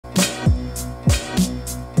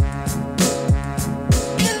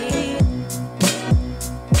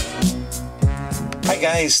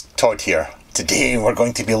guys, Todd here. Today we're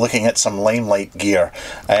going to be looking at some Limelight gear,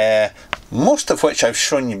 most of which I've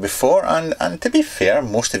shown you before, and to be fair,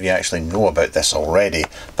 most of you actually know about this already,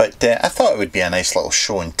 but I thought it would be a nice little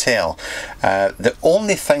show and tell. The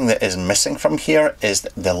only thing that is missing from here is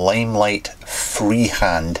the Limelight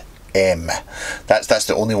Freehand M. That's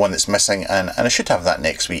the only one that's missing, and I should have that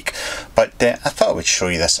next week, but I thought I would show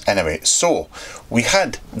you this anyway. So we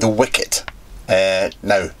had the Wicket.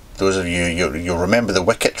 Now those of you, you'll remember the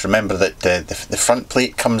Wicket. Remember that the front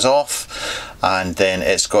plate comes off, and then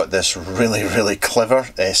it's got this really clever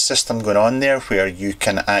system going on there where you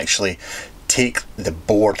can actually take the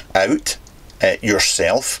board out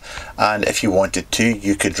yourself, and if you wanted to,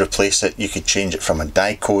 you could replace it. You could change it from a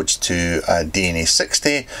Dicodes to a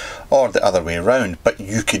DNA60 or the other way around, but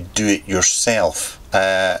you could do it yourself.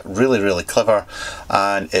 Really clever,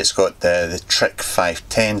 and it's got the Trick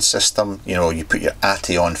 510 system. You know, you put your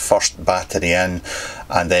ATI on first, battery in,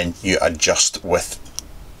 and then you adjust with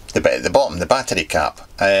the bit at the bottom, the battery cap.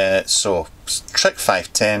 So Trick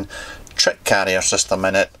 510, Trick carrier system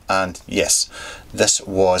in it, and yes, this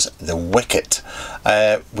was the Wicket.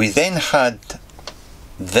 We then had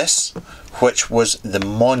this, which was the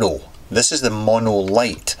Mono. This is the Mono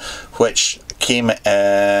Light, which came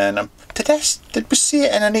in, did we see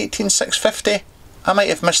it in an 18650? I might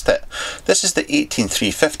have missed it. This is the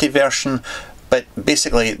 18350 version, but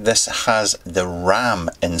basically this has the RAM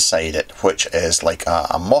inside it, which is like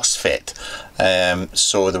a MOSFET.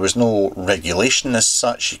 So there was no regulation as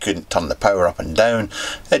such. You couldn't turn the power up and down.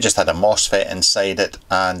 It just had a MOSFET inside it,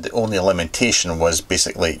 and the only limitation was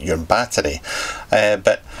basically your battery.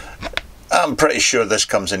 But I'm pretty sure this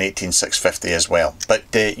comes in 18650 as well.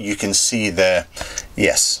 But you can see the,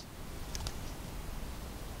 yes,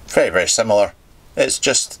 very similar. It's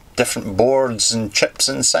just different boards and chips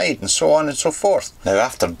inside and so on and so forth. Now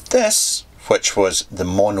after this, which was the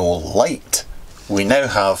Mono Light, we now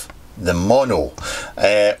have the Mono,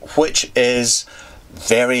 which is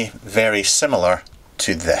very similar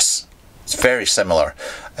to this. It's very similar,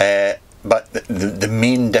 but the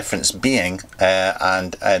main difference being,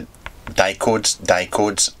 and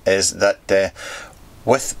Dicodes, is that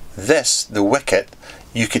with this, the Wicket,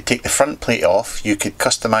 you could take the front plate off, you could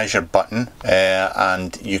customize your button,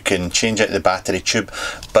 and you can change out the battery tube,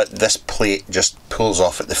 but this plate just pulls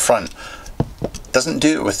off at the front. Doesn't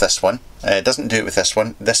do it with this one.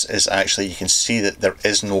 This is actually, you can see that there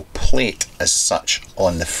is no plate as such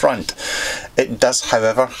on the front. It does,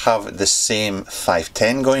 however, have the same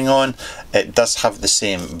 510 going on. It does have the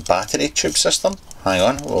same battery tube system. Hang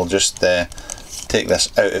on, we'll just take this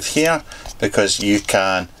out of here, because you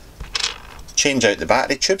can change out the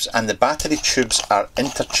battery tubes, and the battery tubes are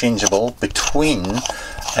interchangeable between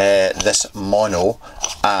this Mono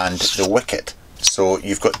and the Wicket. So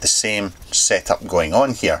you've got the same setup going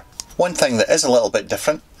on here. One thing that is a little bit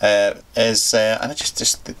different is, and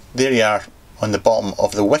just there you are on the bottom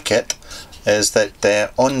of the Wicket, is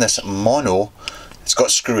that on this Mono, it's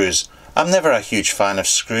got screws. I'm never a huge fan of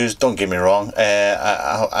screws, don't get me wrong.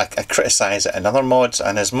 I criticise it in other mods,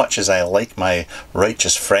 and as much as I like my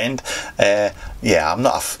righteous friend, yeah, I'm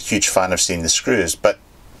not a huge fan of seeing the screws, but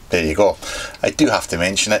there you go. I do have to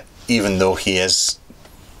mention it, even though he is,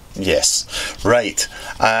 yes. Right,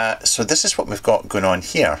 so this is what we've got going on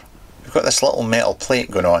here. We've got this little metal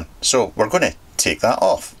plate going on, so we're going to take that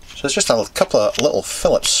off. So it's just a couple of little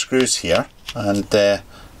Phillips screws here, and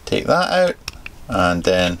take that out, and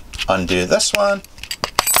then undo this one.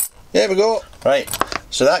 There we go. Right,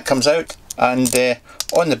 so that comes out, and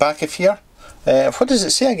on the back of here, what does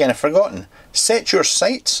it say again? I've forgotten. Set your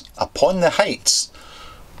sights upon the heights.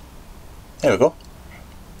 There we go.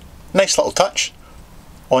 Nice little touch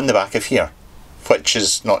on the back of here, which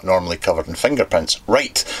is not normally covered in fingerprints.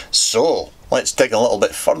 Right, so let's dig a little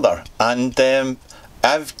bit further, and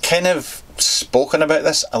I've kind of spoken about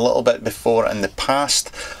this a little bit before in the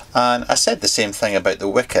past, and I said the same thing about the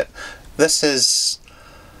Wicket. This is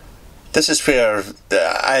where,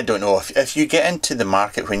 I don't know, if you get into the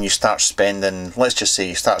market when you start spending, let's just say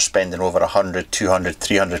you start spending over 100, 200,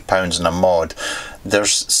 300 pounds in a mod,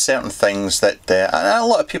 there's certain things that, and a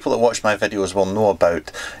lot of people that watch my videos will know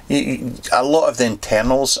about. A lot of the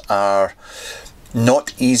internals are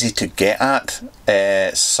not easy to get at.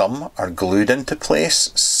 Some are glued into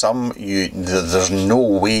place, some there's no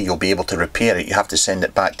way you'll be able to repair it. You have to send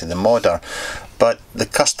it back to the modder. But the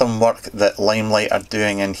custom work that Limelight are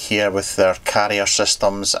doing in here with their carrier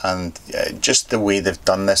systems, and just the way they've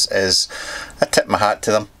done this, is, I tip my hat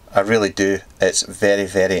to them. I really do. It's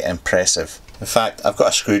very impressive. In fact, I've got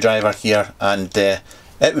a screwdriver here, and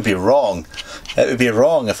it would be wrong. It would be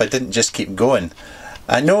wrong if I didn't just keep going.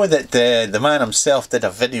 I know that the man himself did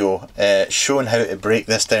a video showing how to break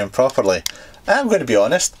this down properly. I'm going to be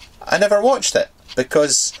honest, I never watched it,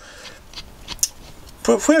 because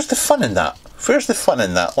where's the fun in that? Where's the fun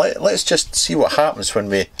in that? Let's just see what happens when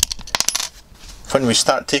we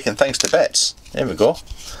start taking things to bits. There we go.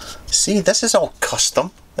 See, this is all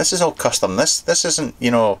custom. This is all custom. This isn't,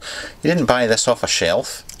 you know, you didn't buy this off a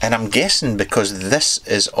shelf. And I'm guessing because this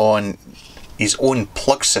is on his own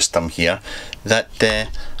plug system here, that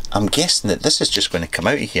I'm guessing that this is just going to come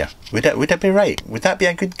out of here. Would it be right? Would that be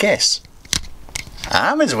a good guess?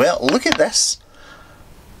 I am as well. Look at this.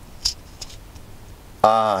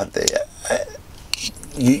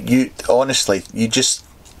 You honestly, you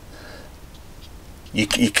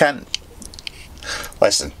can't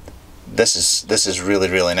listen. This is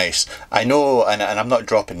really nice. I know, and I'm not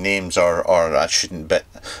dropping names, or I shouldn't, but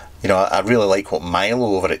you know, I really like what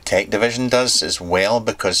Milo over at Tech Division does as well,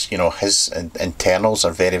 because you know his internals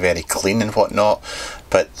are very clean and whatnot.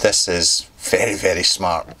 But this is very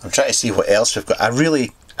smart. I'm trying to see what else we've got. I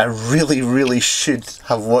really should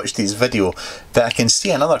have watched his video, but I can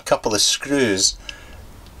see another couple of screws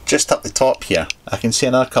just up the top here. I can see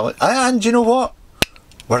another couple, and you know what?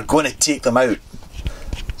 We're going to take them out.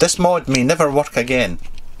 This mod may never work again,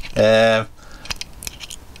 and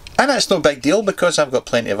that's no big deal because I've got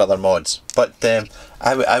plenty of other mods, but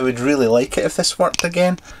I would really like it if this worked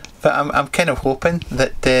again. But I'm kind of hoping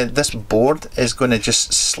that this board is going to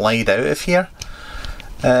just slide out of here.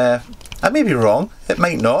 I may be wrong, it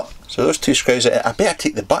might not. So those two screws, I better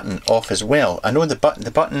take the button off as well. I know the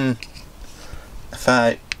button, if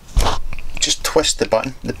I just twist the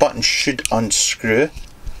button should unscrew.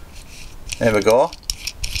 There we go.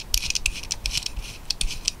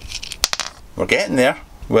 We're getting there.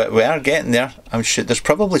 We are getting there. I'm sure there's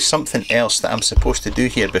probably something else that I'm supposed to do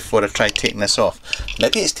here before I try taking this off.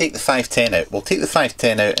 Maybe it's take the 510 out. We'll take the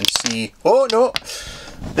 510 out and see. Oh no!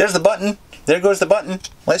 There's the button. There goes the button.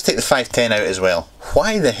 Let's take the 510 out as well.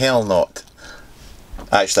 Why the hell not?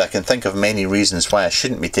 Actually, I can think of many reasons why I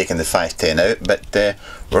shouldn't be taking the 510 out, but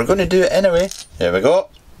we're going to do it anyway. There we go.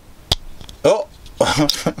 Oh!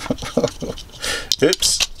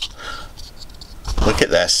 Oops. Look at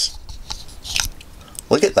this.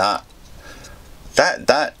 Look at that.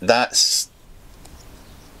 That's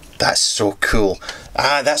so cool.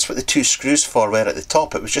 Ah, that's what the two screws for were at the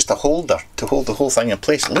top. It was just a holder to hold the whole thing in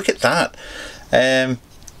place. Look at that.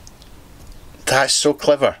 That's so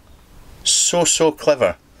clever. So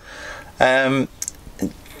clever. Of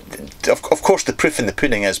course, the proof in the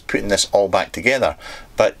pudding is putting this all back together.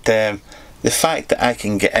 But the fact that I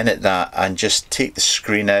can get in at that and just take the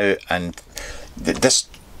screen out, and this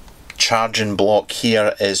charging block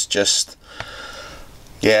here is just,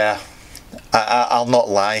 yeah, I'll not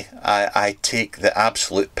lie, I take the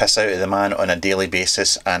absolute piss out of the man on a daily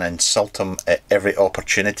basis and insult him at every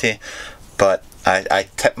opportunity, but I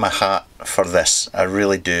tip my hat for this, I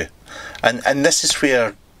really do. And this is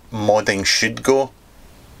where modding should go,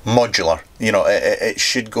 modular, you know, it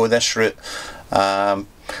should go this route.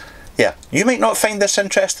 Yeah, you might not find this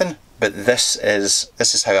interesting, but this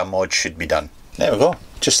is how a mod should be done. There we go,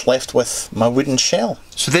 just left with my wooden shell.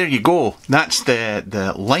 So there you go, that's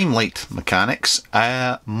the Limelight Mechanics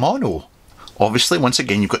mono. Obviously, once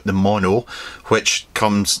again, you've got the mono, which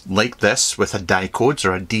comes like this with a dicodes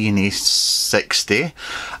or a DNA 60.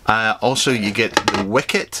 Also, you get the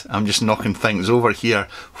Wicket, I'm just knocking things over here,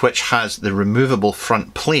 which has the removable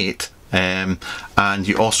front plate, and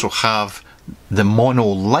you also have the mono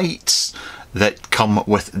lights that come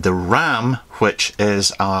with the RAM, which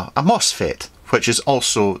is a MOSFET, which is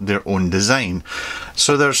also their own design.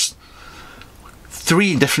 So there's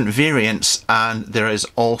 3 different variants, and there is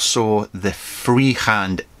also the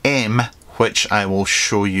freehand M, which I will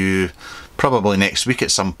show you probably next week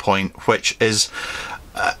at some point, which is,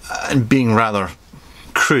 being rather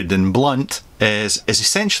crude and blunt, is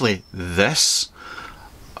essentially this,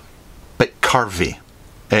 but curvy.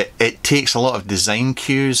 It takes a lot of design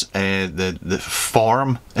cues, the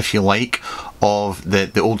form, if you like, of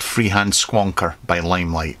the old freehand squonker by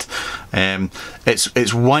Limelight.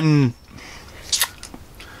 It's one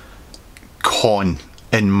con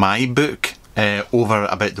in my book over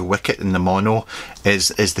about the Wicket and the mono is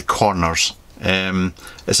the corners.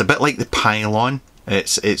 It's a bit like the pylon.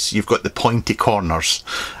 You've got the pointy corners,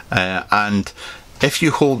 and if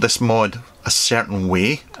you hold this mod a certain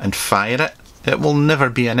way and fire it, it will never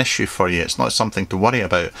be an issue for you. It's not something to worry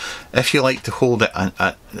about. If you like to hold it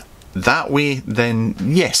that way, then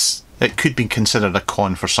yes, it could be considered a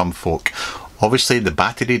con for some folk. Obviously, the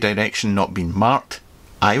battery direction not being marked,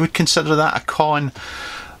 I would consider that a con.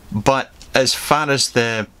 But as far as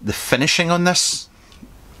the finishing on this,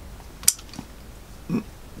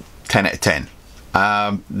 10 out of 10.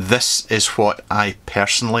 This is what I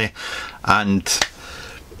personally, and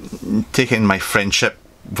taking my friendship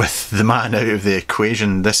with the man out of the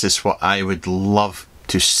equation, this is what I would love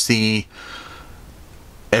to see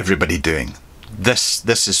everybody doing. This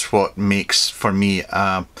is what makes for me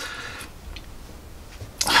a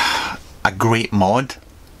great mod,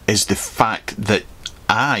 is the fact that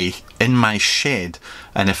I, in my shed,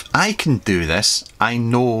 and if I can do this, I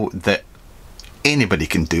know that anybody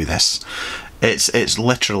can do this. It's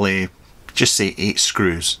literally, just say 8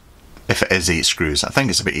 screws. If it is 8 screws, I think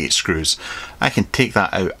it's about 8 screws. I can take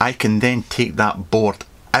that out. I can then take that board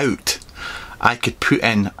out. I could put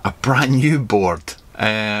in a brand new board.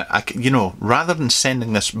 You know, rather than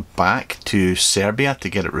sending this back to Serbia to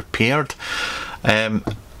get it repaired,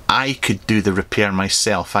 I could do the repair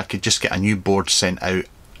myself. I could just get a new board sent out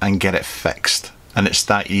and get it fixed. And it's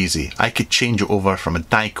that easy. I could change it over from a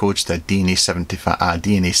Dicodes to a DNA75,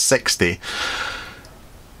 DNA60,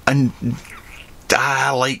 and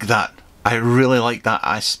I like that. I really like that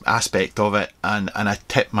aspect of it, and I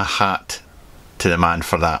tip my hat to the man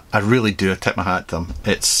for that. I really do. I tip my hat to him.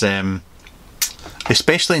 It's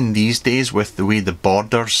especially in these days with the way the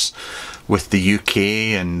borders with the UK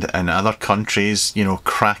and other countries, you know,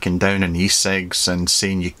 cracking down on e-cigs and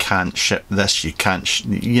saying you can't ship this, you can't,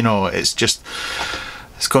 you know, it's just,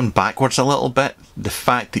 it's gone backwards a little bit. The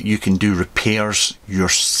fact that you can do repairs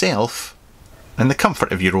yourself in the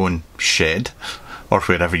comfort of your own shed or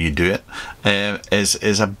wherever you do it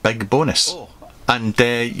is a big bonus. And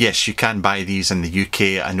yes, you can buy these in the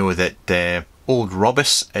UK. I know that Old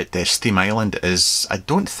Robus at Steam Island is, I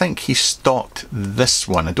don't think he stocked this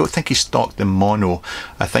one. I don't think he stocked the mono.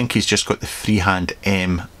 I think he's just got the freehand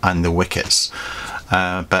M and the Wickets.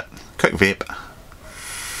 But quick vape.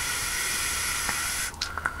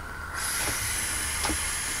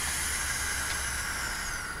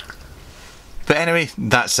 But anyway,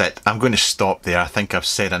 that's it. I'm going to stop there. I think I've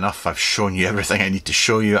said enough. I've shown you everything I need to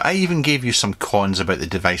show you. I even gave you some cons about the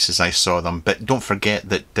devices. I saw them. But don't forget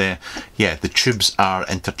that, yeah, the tubes are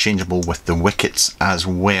interchangeable with the Wickets as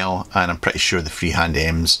well. And I'm pretty sure the freehand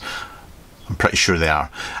M's, I'm pretty sure they are.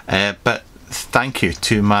 But thank you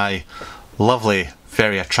to my lovely,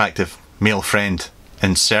 very attractive male friend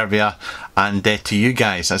in Serbia, and to you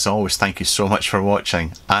guys, as always, thank you so much for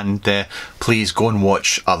watching, and please go and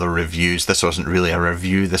watch other reviews. This wasn't really a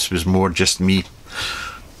review, this was more just me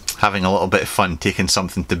having a little bit of fun, taking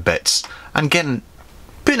something to bits and putting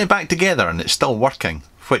it back together, and it's still working,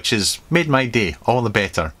 which has made my day all the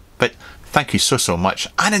better. But thank you so much,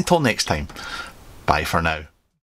 and until next time, bye for now.